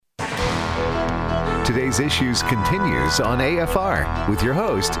Today's Issues continues on AFR with your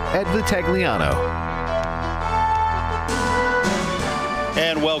host, Ed Vitagliano.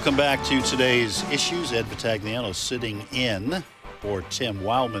 And welcome back to today's Issues. Ed Vitagliano sitting in for Tim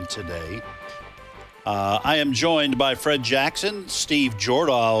Wildman today. I am joined by Fred Jackson. Steve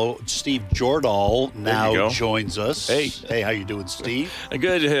Jordahl now joins us. Hey, how you doing, Steve?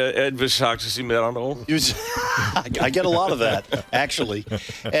 Good, Ed Vitagliano. I get a lot of that, actually.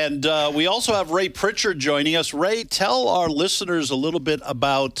 And we also have Ray Pritchard joining us. Ray, tell our listeners a little bit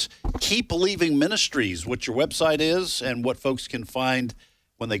about Keep Believing Ministries, what your website is, and what folks can find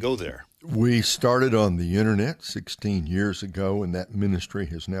when they go there. We started on the internet 16 years ago, and that ministry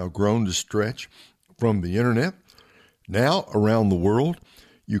has now grown to stretch from the internet. Now, around the world,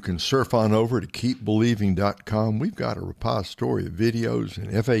 you can surf on over to keepbelieving.com. We've got a repository of videos and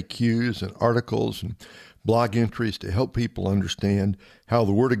FAQs and articles and blog entries to help people understand how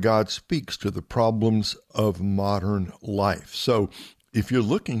the Word of God speaks to the problems of modern life. So if you're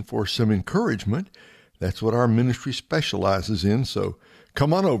looking for some encouragement, that's what our ministry specializes in. So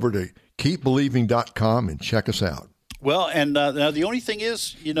come on over to keepbelieving.com and check us out. Well, and now the only thing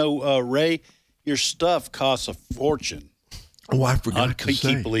is, Ray, your stuff costs a fortune. Oh, I forgot to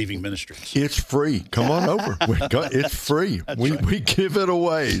say. Keep Believing Ministries. It's free. Come on over. It's free. We give it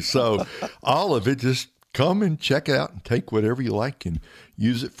away. So all of it, just come and check it out and take whatever you like and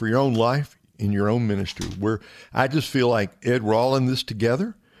use it for your own life in your own ministry. I just feel like, Ed, we're all in this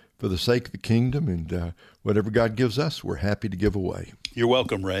together for the sake of the kingdom, and whatever God gives us, we're happy to give away. You're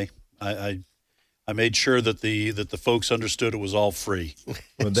welcome, Ray. I made sure that the folks understood it was all free.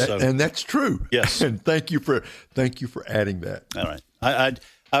 Well, and that's true. Yes. And thank you for adding that. All right.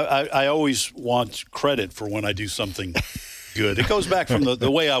 I always want credit for when I do something good. It goes back from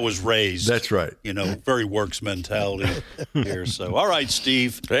the way I was raised. That's right. Very works mentality here. So, all right,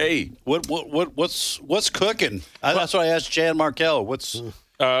 Steve. Hey, what's cooking? That's what I asked Jan Markell. What's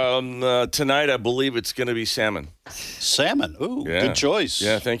tonight? I believe it's going to be salmon. Salmon. Ooh, yeah. Good choice.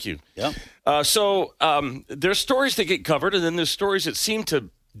 Yeah, thank you. Yeah. So there's stories that get covered, and then there's stories that seem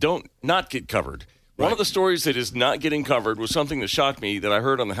to not get covered. Right. One of the stories that is not getting covered was something that shocked me that I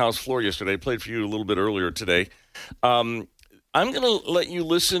heard on the House floor yesterday. I played for you a little bit earlier today. I'm going to let you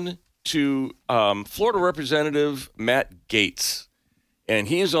listen to Florida Representative Matt Gaetz. And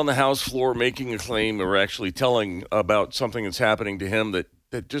he is on the House floor making a claim, or actually telling about something that's happening to him that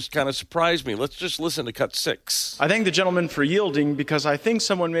just kind of surprised me. Let's just listen to cut 6. I thank the gentleman for yielding because I think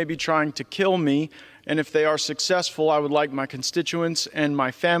someone may be trying to kill me, and if they are successful, I would like my constituents and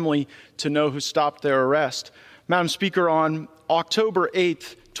my family to know who stopped their arrest. Madam Speaker, on October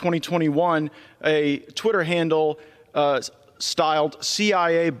 8th, 2021, a Twitter handle styled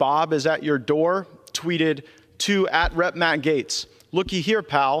CIA Bob is at your door tweeted to @Rep Matt Gaetz, "Looky here,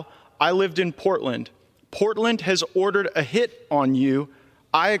 pal, I lived in Portland. Portland has ordered a hit on you.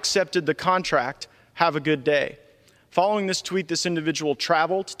 I accepted the contract. Have a good day." Following this tweet, this individual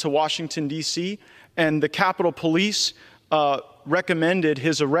traveled to Washington, D.C., and the Capitol Police recommended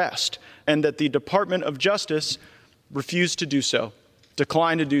his arrest, and that the Department of Justice refused to do so,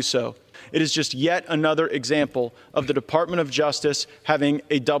 declined to do so. It is just yet another example of the Department of Justice having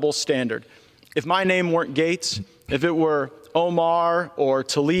a double standard. If my name weren't Gaetz, if it were Omar or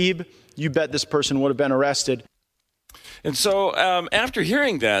Talib, you bet this person would have been arrested. And so after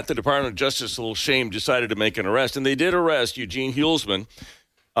hearing that, the Department of Justice, a little shamed, decided to make an arrest. And they did arrest Eugene Hulsman.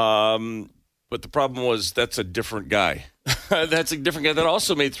 But the problem was that's a different guy. That's a different guy that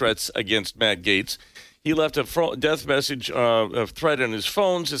also made threats against Matt Gaetz. He left a death message, a threat on his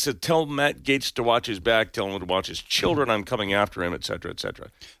phones that said, "Tell Matt Gaetz to watch his back, tell him to watch his children, I'm coming after him," et cetera, et cetera.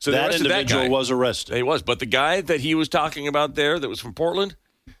 So that individual was arrested. He was. But the guy that he was talking about there that was from Portland,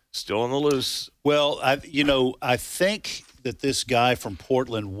 still on the loose. Well, I think that this guy from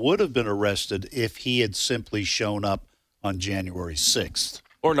Portland would have been arrested if he had simply shown up on January 6th.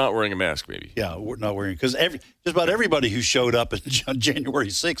 Or not wearing a mask, maybe. Yeah, not wearing, because just about everybody who showed up on January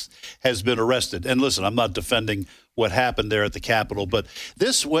 6th has been arrested. And listen, I'm not defending what happened there at the Capitol, but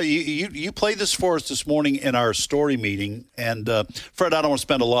this, you played this for us this morning in our story meeting. And Fred, I don't want to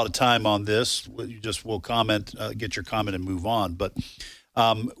spend a lot of time on this. We'll comment, get your comment and move on. But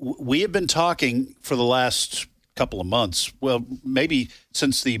we have been talking for the last couple of months, well, maybe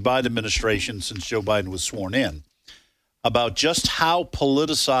since the Biden administration, since Joe Biden was sworn in, about just how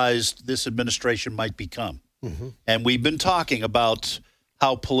politicized this administration might become. Mm-hmm. And we've been talking about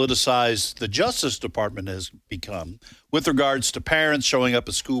how politicized the Justice Department has become with regards to parents showing up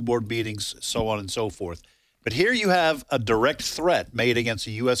at school board meetings, so on and so forth. But here you have a direct threat made against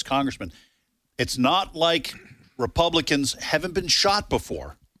a U.S. congressman. It's not like Republicans haven't been shot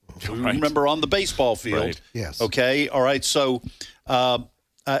before. Right. Remember, on the baseball field. Right. Yes. Okay. All right. So,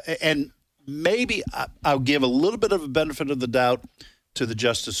 and maybe I'll give a little bit of a benefit of the doubt to the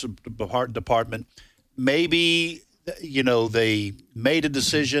Justice Department. Maybe, they made a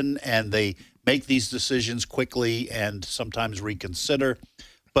decision and they make these decisions quickly and sometimes reconsider.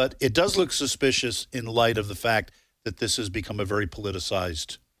 But it does look suspicious in light of the fact that this has become a very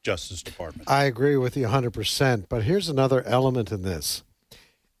politicized Justice Department. I agree with you 100%. But here's another element in this.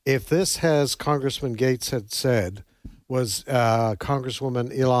 If this, as Congressman Gaetz had said, was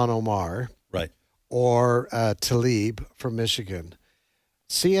Congresswoman Ilhan Omar, Right. or Tlaib from Michigan,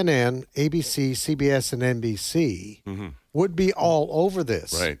 CNN, ABC, CBS, and NBC would be all over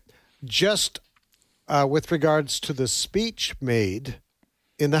this. Right. Just with regards to the speech made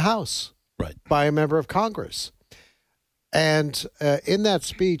in the House Right. by a member of Congress. And in that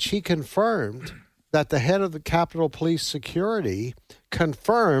speech, he confirmed that the head of the Capitol Police Security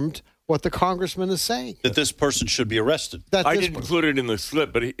confirmed what the congressman is saying. That this person should be arrested. That I this didn't include it in the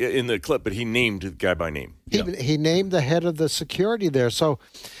clip, but he named the guy by name. He named the head of the security there. So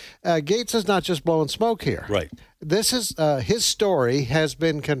Gaetz is not just blowing smoke here. Right. This is his story has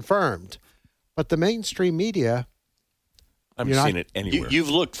been confirmed, but the mainstream media. I haven't seen it anywhere. You've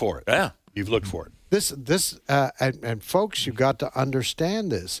looked for it. Yeah. You've looked for it. And folks, you've got to understand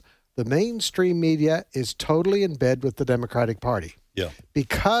this. The mainstream media is totally in bed with the Democratic Party. Yeah.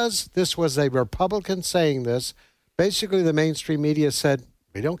 Because this was a Republican saying this, basically the mainstream media said,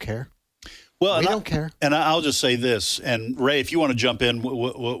 we don't care. Well, we don't care. And I'll just say this, and Ray, if you want to jump in,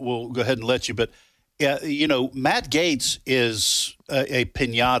 we'll go ahead and let you. But, Matt Gaetz is a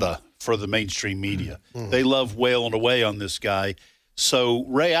piñata for the mainstream media. They love wailing away on this guy. So,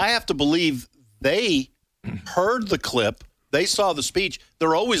 Ray, I have to believe they heard the clip. They saw the speech.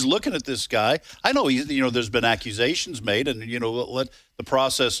 They're always looking at this guy. I know, there's been accusations made, and, let the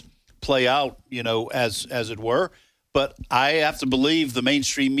process play out, as it were. But I have to believe the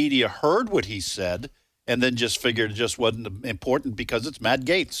mainstream media heard what he said and then just figured it just wasn't important because it's Matt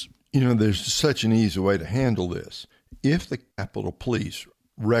Gaetz. There's such an easy way to handle this. If the Capitol Police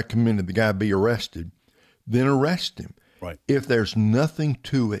recommended the guy be arrested, then arrest him. Right. If there's nothing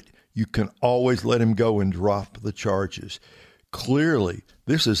to it, you can always let him go and drop the charges. Clearly,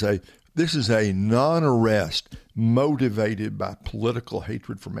 this is a non-arrest motivated by political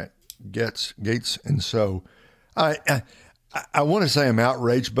hatred for Matt Gaetz, and so I want to say I'm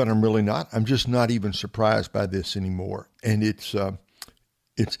outraged, but I'm really not. I'm just not even surprised by this anymore, and it's a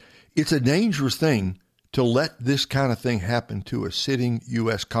dangerous thing to let this kind of thing happen to a sitting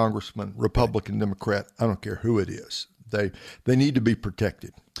U.S. congressman, Republican, Democrat. I don't care who it is. They need to be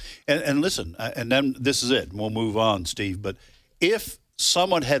protected. And listen, and then this is it. We'll move on, Steve. But if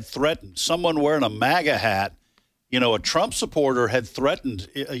someone had threatened, someone wearing a MAGA hat, a Trump supporter had threatened,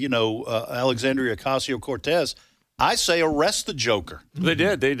 Alexandria Ocasio-Cortez, I say arrest the joker. They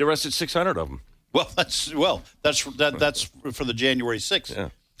did. They arrested 600 of them. Well, that's for the January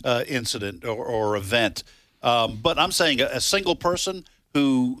 6th incident or event. But I'm saying a single person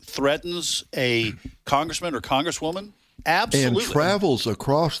who threatens a congressman or congresswoman, absolutely. And travels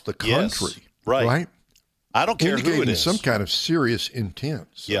across the country. Yes, right. I don't care who it is. Some kind of serious intent.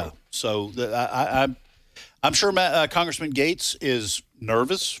 So. Yeah. So I'm sure Congressman Gaetz is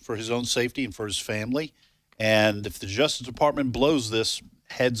nervous for his own safety and for his family. And if the Justice Department blows this,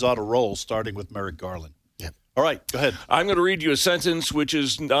 heads ought to roll, starting with Merrick Garland. Yeah. All right, go ahead. I'm going to read you a sentence which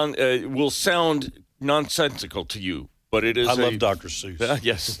is will sound nonsensical to you, but it is. I love Dr. Seuss.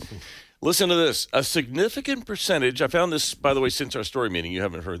 Yes. Listen to this. A significant percentage. I found this, by the way, since our story meeting. You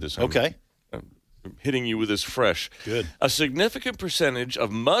haven't heard this. Okay. I'm hitting you with this fresh. Good. A significant percentage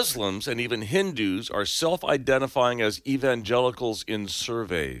of Muslims and even Hindus are self-identifying as evangelicals in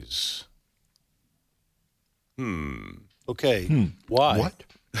surveys. Okay. Why? What?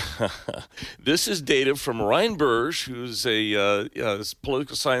 This is data from Ryan Burge, who's a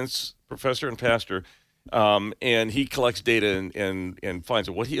political science professor and pastor, and he collects data and finds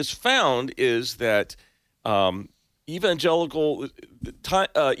it. What he has found is that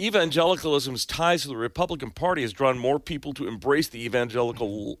evangelicalism's ties to the Republican Party has drawn more people to embrace the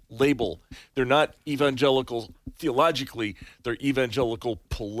evangelical label. They're not evangelical theologically; they're evangelical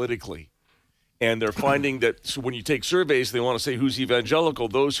politically. And they're finding that so when you take surveys, they want to say who's evangelical.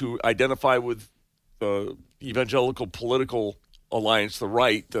 Those who identify with the evangelical political alliance, the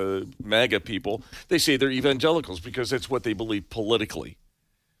right, the MAGA people, they say they're evangelicals because that's what they believe politically.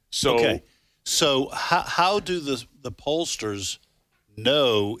 So, okay. So how do the pollsters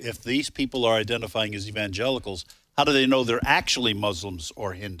know if these people are identifying as evangelicals? How do they know they're actually Muslims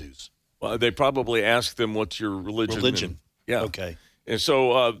or Hindus? Well, they probably ask them, "What's your religion?" Religion. Yeah. Okay. And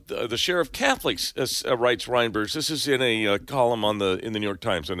so the sheriff Catholics, writes Reinbergs, this is in a column in the New York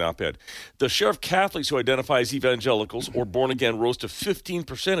Times, an op-ed. The sheriff Catholics who identify as evangelicals or born again rose to 15% in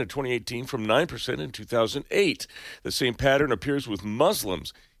 2018 from 9% in 2008. The same pattern appears with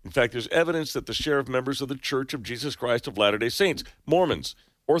Muslims. In fact, there's evidence that the share of members of the Church of Jesus Christ of Latter-day Saints, Mormons,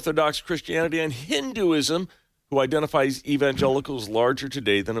 Orthodox Christianity, and Hinduism who identifies evangelicals larger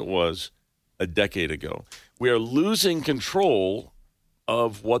today than it was a decade ago. We are losing control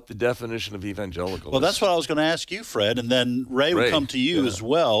of what the definition of evangelical is. Well, that's what I was going to ask you, Fred, and then Ray will come to you as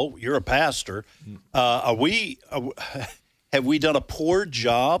well. You're a pastor. Have we done a poor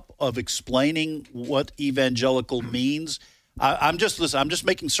job of explaining what evangelical means? I'm just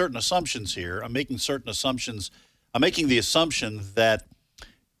making certain assumptions here. I'm making the assumption that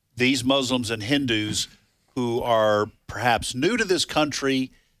these Muslims and Hindus who are perhaps new to this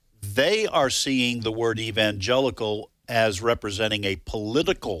country, they are seeing the word evangelical as representing a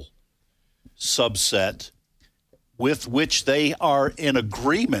political subset with which they are in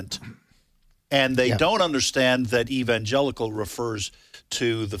agreement, and they don't understand that evangelical refers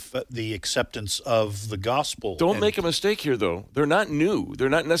to the acceptance of the gospel. Don't make a mistake here, though. They're not new. They're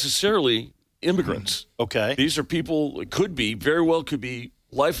not necessarily immigrants. Okay. These are people, very well could be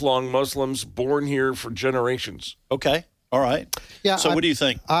lifelong Muslims born here for generations. Okay. All right. Yeah. So what do you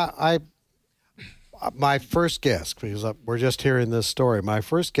think? My first guess, because we're just hearing this story, my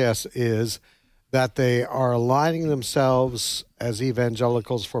first guess is that they are aligning themselves as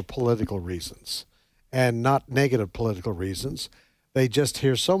evangelicals for political reasons and not negative political reasons. They just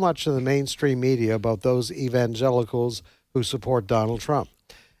hear so much in the mainstream media about those evangelicals who support Donald Trump.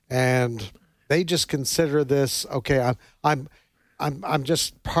 And they just consider this, okay, I'm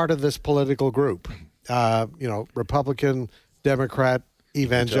just part of this political group, Republican, Democrat,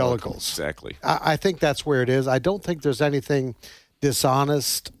 evangelicals. Exactly. I think that's where it is. I don't think there's anything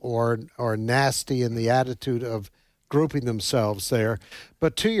dishonest or nasty in the attitude of grouping themselves there.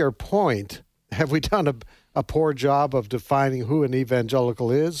 But to your point, have we done a poor job of defining who an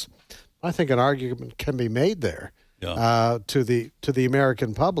evangelical is? I think an argument can be made there to the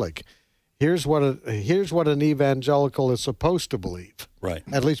American public. Here's what an evangelical is supposed to believe. Right.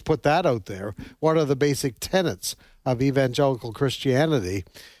 At least put that out there. What are the basic tenets of evangelical Christianity?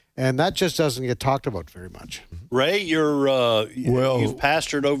 And that just doesn't get talked about very much. Ray, you've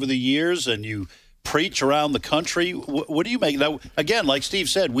pastored over the years and you preach around the country. What do you make? Now, again, like Steve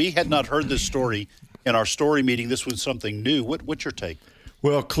said, we had not heard this story in our story meeting. This was something new. What's your take?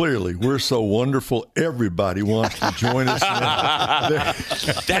 Well, clearly, we're so wonderful. Everybody wants to join us.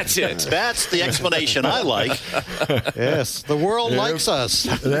 That's it. That's the explanation I like. Yes, the world likes us.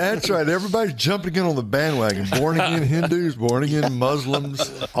 That's right. Everybody's jumping in on the bandwagon. Born again Hindus, born again Muslims,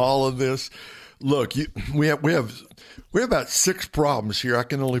 all of this. Look, we have about 6 problems here. I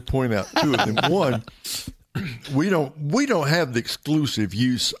can only point out 2 of them. One, we don't have the exclusive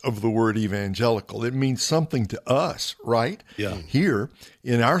use of the word evangelical. It means something to us, right? Yeah. Here,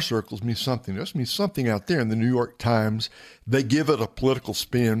 in our circles, means something to us. It means something out there. In the New York Times, they give it a political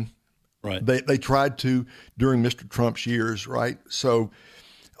spin. Right. They tried to during Mr. Trump's years, right? So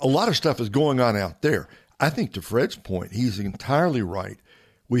a lot of stuff is going on out there. I think to Fred's point, he's entirely right.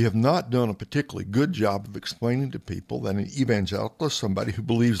 We have not done a particularly good job of explaining to people that an evangelical is somebody who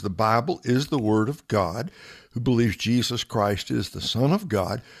believes the Bible is the Word of God, who believes Jesus Christ is the Son of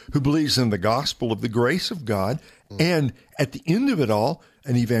God, who believes in the gospel of the grace of God. And at the end of it all,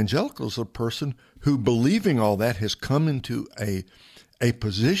 an evangelical is a person who, believing all that, has come into a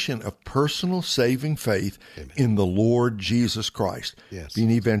position of personal saving faith in the Lord Jesus Christ. Yes.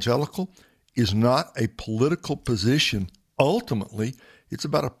 Being evangelical is not a political position. Ultimately, it's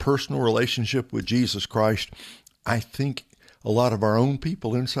about a personal relationship with Jesus Christ. I think a lot of our own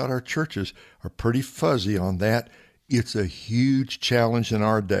people inside our churches are pretty fuzzy on that. It's a huge challenge in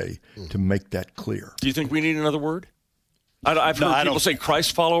our day to make that clear. Do you think we need another word? I've heard people say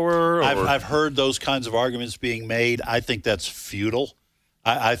Christ follower. I've heard those kinds of arguments being made. I think that's futile.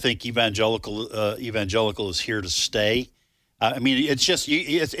 I think evangelical is here to stay. I mean, it's just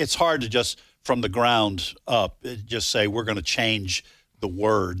it's hard to just from the ground up just say we're going to change the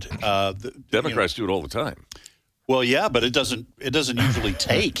word. Democrats do it all the time. Well, yeah, but it doesn't usually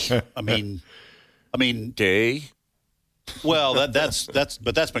take. I mean, gay. Well, that's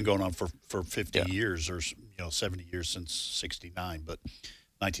been going on for 50 years or 70 years since 69, but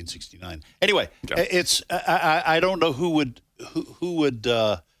 1969. Anyway, it's I don't know who would.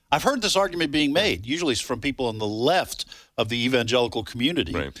 I've heard this argument being made. Usually, it's from people on the left of the evangelical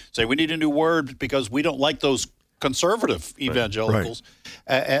community. Right. Say we need a new word because we don't like those conservative evangelicals,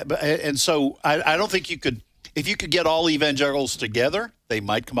 and so I don't think you could. if you could get all evangelicals together, they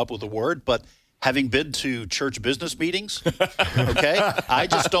might come up with a word, but having been to church business meetings, okay, I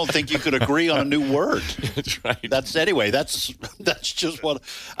just don't think you could agree on a new word. That's right. That's just what.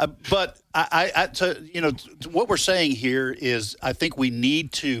 But what we're saying here is, I think we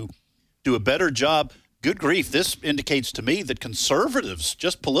need to do a better job. Good grief! This indicates to me that conservatives,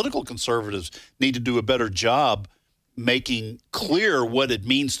 just political conservatives, need to do a better job making clear what it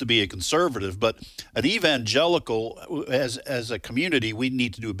means to be a conservative. But an evangelical, as a community, we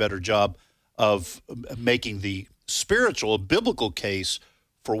need to do a better job of making the spiritual, biblical case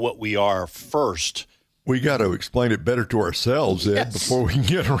for what we are first. We got to explain it better to ourselves, Ed, Yes. before we can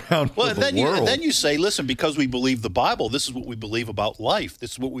get around to the world. And then you say, listen, because we believe the Bible, this is what we believe about life.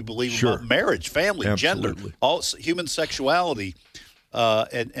 This is what we believe about marriage, family, Absolutely. gender, all human sexuality.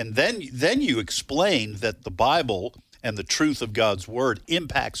 And then you explain that the Bible and the truth of God's word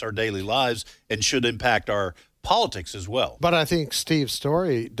impacts our daily lives and should impact our politics as well. But I think Steve's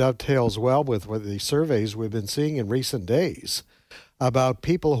story dovetails well with the surveys we've been seeing in recent days about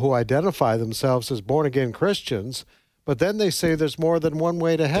people who identify themselves as born-again Christians, but then they say there's more than one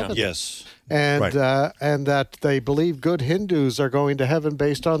way to heaven. Yes. And Right. and that they believe good Hindus are going to heaven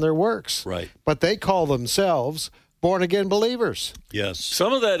based on their works. Right. But they call themselves born-again believers. Yes.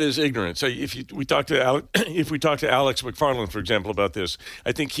 Some of that is ignorance. So if we talk to Alex McFarland, for example, about this,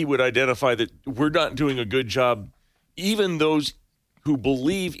 I think he would identify that we're not doing a good job. Even those who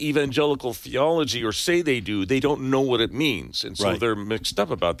believe evangelical theology or say they do, they don't know what it means, and so Right. they're mixed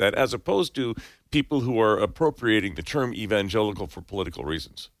up about that. As opposed to people who are appropriating the term evangelical for political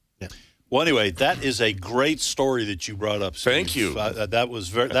reasons. Well, anyway, that is a great story that you brought up, Steve. Thank you. That was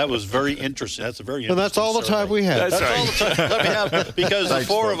very interesting. That's a very interesting And that's all the time survey. we have. That's All the time. Let me have, because the Thanks,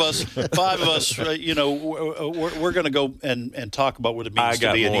 four of folks. us, five of us, we're going to go and talk about what it I means to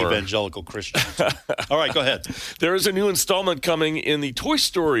got be more. an evangelical Christian. All right, go ahead. There is a new installment coming in the Toy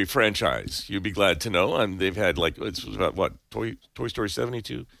Story franchise. You'd be glad to know. And they've had it's about what, Toy Story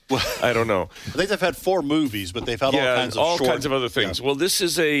 72? I don't know. I think they've had 4 movies, but they've had all kinds of other things. Yeah. Well, this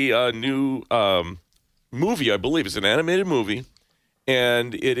is a new movie, I believe. It's an animated movie,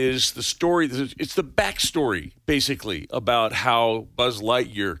 and it is the story. It's the backstory, basically, about how Buzz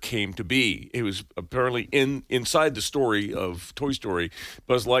Lightyear came to be. It was apparently inside the story of Toy Story.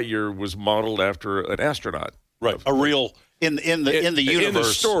 Buzz Lightyear was modeled after an astronaut, Right, a real in the universe, in the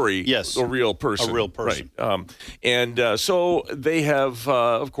story. Yes, a real person, Right. So they have,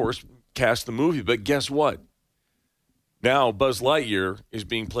 of course, cast the movie. But guess what? Now Buzz Lightyear is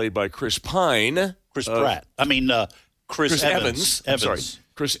being played by Chris Pine. Chris Pratt. Chris Evans. I'm sorry,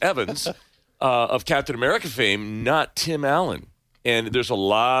 Chris Evans of Captain America fame, not Tim Allen. And there's a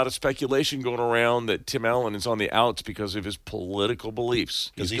lot of speculation going around that Tim Allen is on the outs because of his political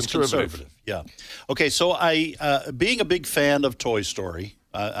beliefs. Because he's conservative. Yeah. Okay, so being a big fan of Toy Story,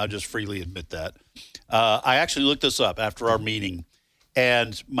 I'll just freely admit that. I actually looked this up after our meeting,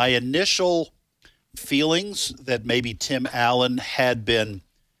 and my initial feelings that maybe Tim Allen had been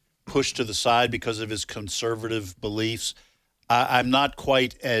pushed to the side because of his conservative beliefs, I'm not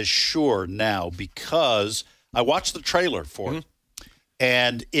quite as sure now, because I watched the trailer for it,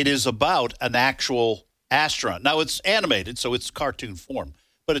 and it is about an actual astronaut. Now, it's animated, so it's cartoon form,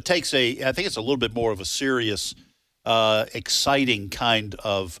 but it takes I think it's a little bit more of a serious, exciting kind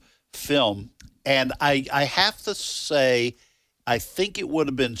of film. And I have to say, I think it would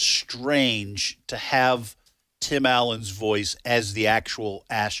have been strange to have Tim Allen's voice as the actual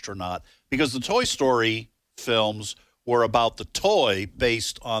astronaut, because the Toy Story films were about the toy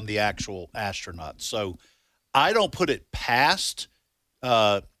based on the actual astronaut. So I don't put it past.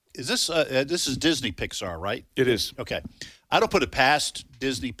 This is Disney Pixar, right? It is. Okay. I don't put it past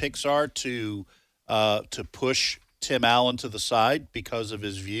Disney Pixar to push Tim Allen to the side because of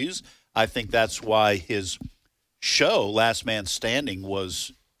his views. I think that's why his show, Last Man Standing,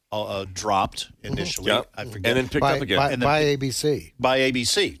 was dropped initially. Yep. I forget. And then picked up again. By ABC. By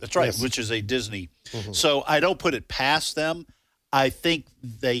ABC. That's right, Yes. which is a Disney. So I don't put it past them. I think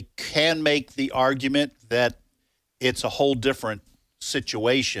they can make the argument that it's a whole different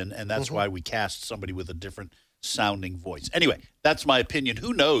situation, and that's why we cast somebody with a different sounding voice. Anyway, that's my opinion.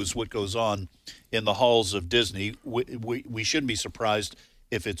 Who knows what goes on in the halls of Disney? We shouldn't be surprised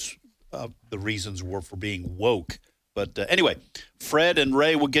if it's the reasons were for being woke. But anyway, Fred and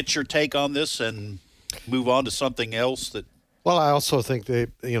Ray will get your take on this and move on to something else that. Well, I also think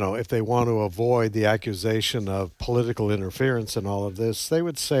if they want to avoid the accusation of political interference in all of this, they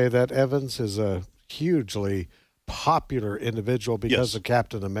would say that Evans is a hugely popular individual because of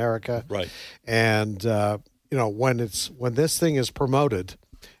Captain America. Right. And when this thing is promoted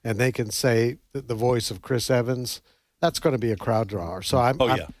and they can say the voice of Chris Evans, that's going to be a crowd drawer. So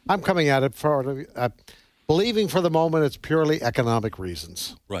I'm coming at it for believing for the moment it's purely economic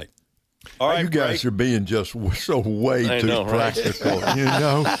reasons. Right. All right, you guys are being just so way too practical.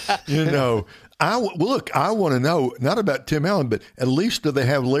 Right? You know. I want to know not about Tim Allen, but at least do they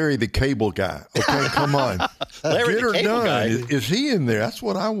have Larry the Cable Guy? Okay, come on, Larry get the her Cable done. Guy. Is he in there? That's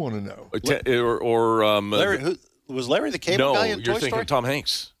what I want to know. Larry, was Larry the Cable Guy in Toy Story? No, you're thinking of Tom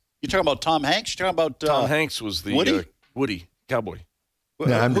Hanks. You're talking about Tom Hanks? You're talking about Tom Hanks was the Woody Cowboy.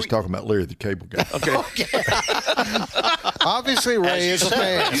 No, I'm just talking about Larry the Cable Guy. Okay. Obviously, Ray is a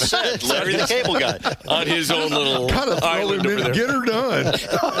fan. You said Larry the Cable Guy. On his own little island over there. Get her done.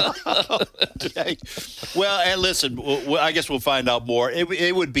 Okay. Well, and listen, I guess we'll find out more.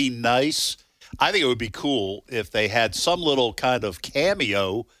 It would be nice. I think it would be cool if they had some little kind of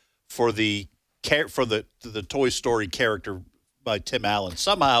cameo for the Toy Story character by Tim Allen.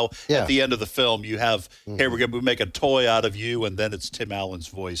 Somehow, at the end of the film, you have, hey, we're going to make a toy out of you, and then it's Tim Allen's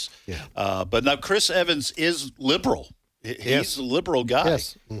voice. Yeah. But now Chris Evans is liberal. He's a liberal guy.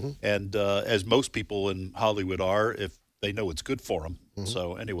 Yes. Mm-hmm. And as most people in Hollywood are, if they know it's good for them. Mm-hmm.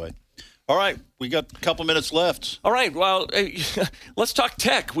 So anyway. All right. We got a couple minutes left. All right. Well, let's talk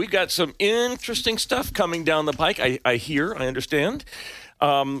tech. We've got some interesting stuff coming down the pike. I understand.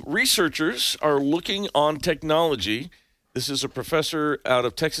 Researchers are looking on technology. This is a professor out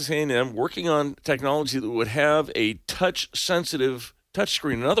of Texas A&M working on technology that would have a touch-sensitive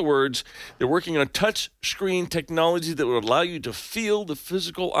touchscreen. In other words, they're working on touchscreen technology that would allow you to feel the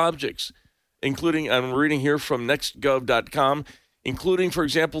physical objects, including, I'm reading here from nextgov.com, including, for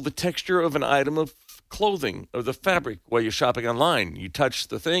example, the texture of an item of clothing or the fabric while you're shopping online. You touch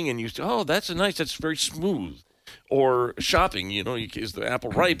the thing and you say, oh, that's very smooth. Or shopping, is the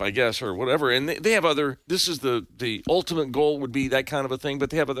apple ripe, I guess, or whatever. And they have this is the ultimate goal would be that kind of a thing, but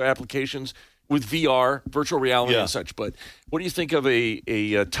they have other applications with VR, virtual reality and such. But what do you think of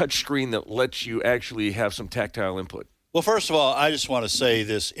a touch screen that lets you actually have some tactile input? Well, first of all, I just want to say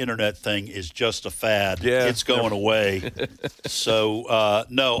this internet thing is just a fad. Yeah, it's going away. So,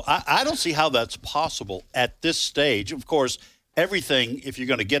 no, I don't see how that's possible at this stage. Of course, everything, if you're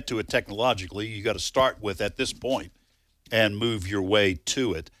going to get to it technologically, you got to start with at this point and move your way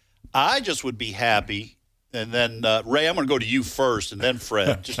to it. I just would be happy, and then, Ray, I'm going to go to you first, and then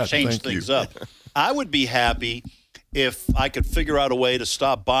Fred, just change things up. I would be happy if I could figure out a way to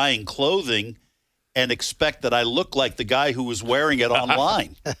stop buying clothing and expect that I look like the guy who was wearing it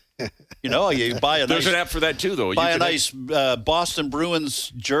online. You buy a There's an app for that, too, though. Buy a nice Boston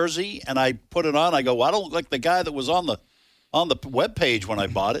Bruins jersey, and I put it on. I go, well, I don't look like the guy that was on the webpage when I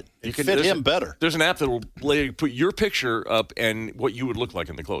bought it. It fit him better. There's an app that will let you put your picture up and what you would look like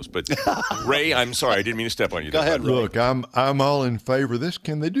in the clothes. But Ray, I'm sorry, I didn't mean to step on you. Go ahead, Ray. Look, I'm all in favor of this.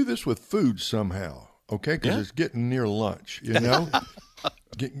 Can they do this with food somehow? Okay, because it's getting near lunch.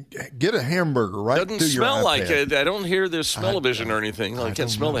 Get a hamburger right Doesn't through your smell iPad. like it. I don't hear the smell-o-vision or anything. I can't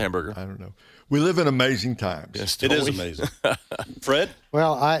smell the hamburger. I don't know. We live in amazing times. Yes, totally. It is amazing. Fred?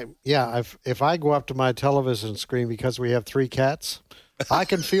 Well, if I go up to my television screen because we have 3 cats, I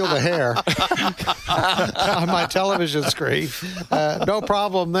can feel the hair on my television screen. No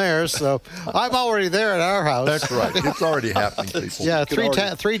problem there. So I'm already there at our house. That's right. It's already happening, people. Yeah,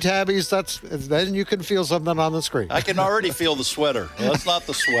 three tabbies. Then you can feel something on the screen. I can already feel the sweater. Well, that's not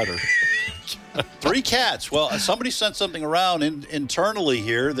the sweater. 3 cats. Well, somebody sent something around internally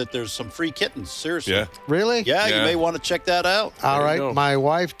here that there's some free kittens. Seriously. Yeah. Really? Yeah, you may want to check that out. All right. My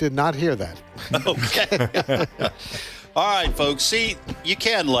wife did not hear that. Okay. All right, folks. See, you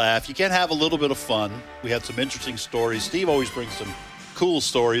can laugh. You can have a little bit of fun. We had some interesting stories. Steve always brings some cool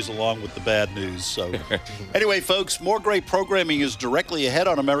stories along with the bad news. So anyway, folks, more great programming is directly ahead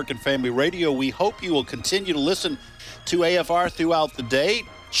on American Family Radio. We hope you will continue to listen to AFR throughout the day.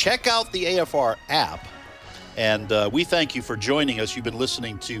 Check out the AFR app. And we thank you for joining us. You've been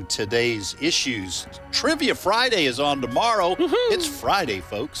listening to today's issues. Trivia Friday is on tomorrow. Woo-hoo. It's Friday,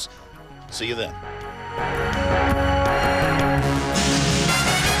 folks. See you then.